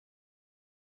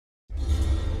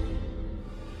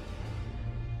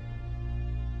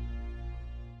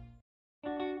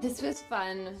This was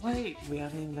fun. Wait, we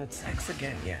haven't even had sex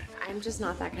again yet. I'm just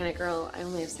not that kind of girl. I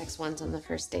only have sex once on the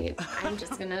first date. I'm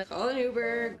just gonna call an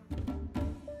Uber.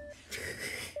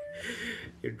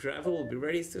 Your driver will be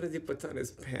ready as soon as he puts on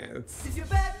his pants.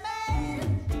 I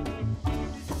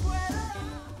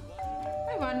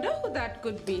wonder who that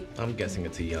could be. I'm guessing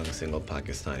it's a young, single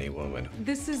Pakistani woman.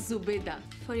 This is Zubeda.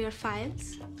 For your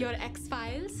files, your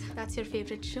X-Files. That's your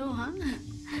favorite show, huh?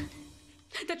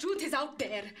 The truth is out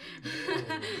there.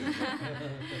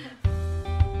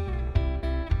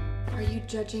 Are you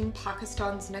judging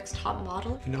Pakistan's next top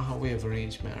model? You know how we have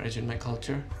arranged marriage in my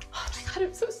culture? Oh my god,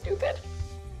 I'm so stupid.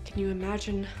 Can you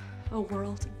imagine a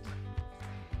world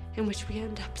in which we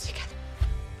end up together?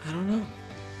 I don't know.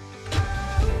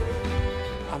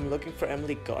 I'm looking for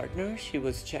Emily Gardner. She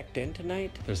was checked in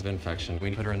tonight. There's an infection.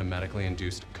 We put her in a medically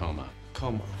induced coma.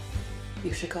 Coma.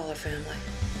 You should call her family.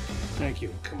 Thank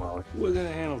you, Kumail. We're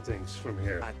gonna handle things from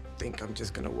here. I think I'm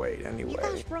just gonna wait anyway. You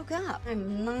guys broke up.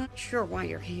 I'm not sure why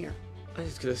you're here. I'm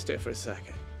just gonna stay for a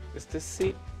second. Is this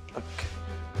seat? Okay.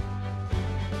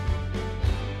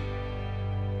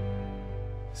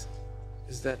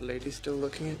 Is that lady still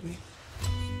looking at me?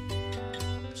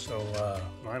 So,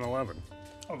 9/11.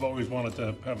 I've always wanted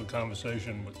to have a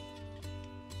conversation with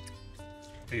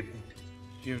people.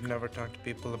 You've never talked to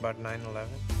people about 9/11?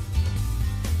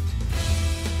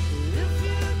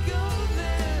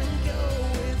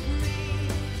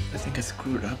 I think I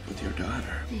screwed up with your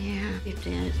daughter. Yeah, you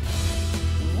did.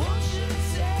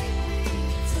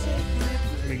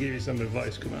 Let me give you some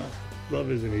advice, Kumail. Love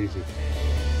isn't easy.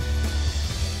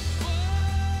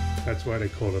 That's why they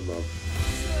call it love.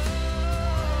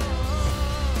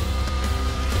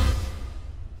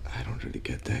 I don't really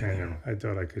get that. I know. I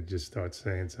thought I could just start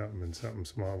saying something and something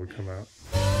smart would come out.